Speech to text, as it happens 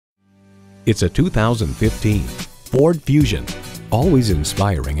It's a 2015 Ford Fusion. Always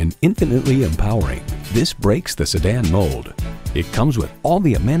inspiring and infinitely empowering, this breaks the sedan mold. It comes with all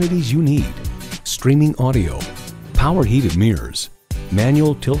the amenities you need: streaming audio, power heated mirrors,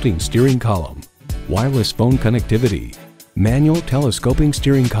 manual tilting steering column, wireless phone connectivity, manual telescoping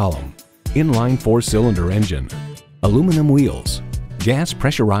steering column, inline 4-cylinder engine, aluminum wheels, gas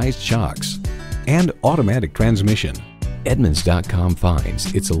pressurized shocks, and automatic transmission. Edmunds.com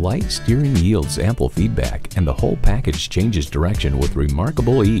finds its light steering yields ample feedback, and the whole package changes direction with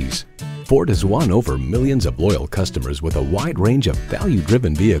remarkable ease. Ford has won over millions of loyal customers with a wide range of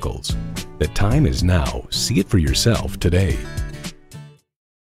value-driven vehicles. The time is now. See it for yourself today.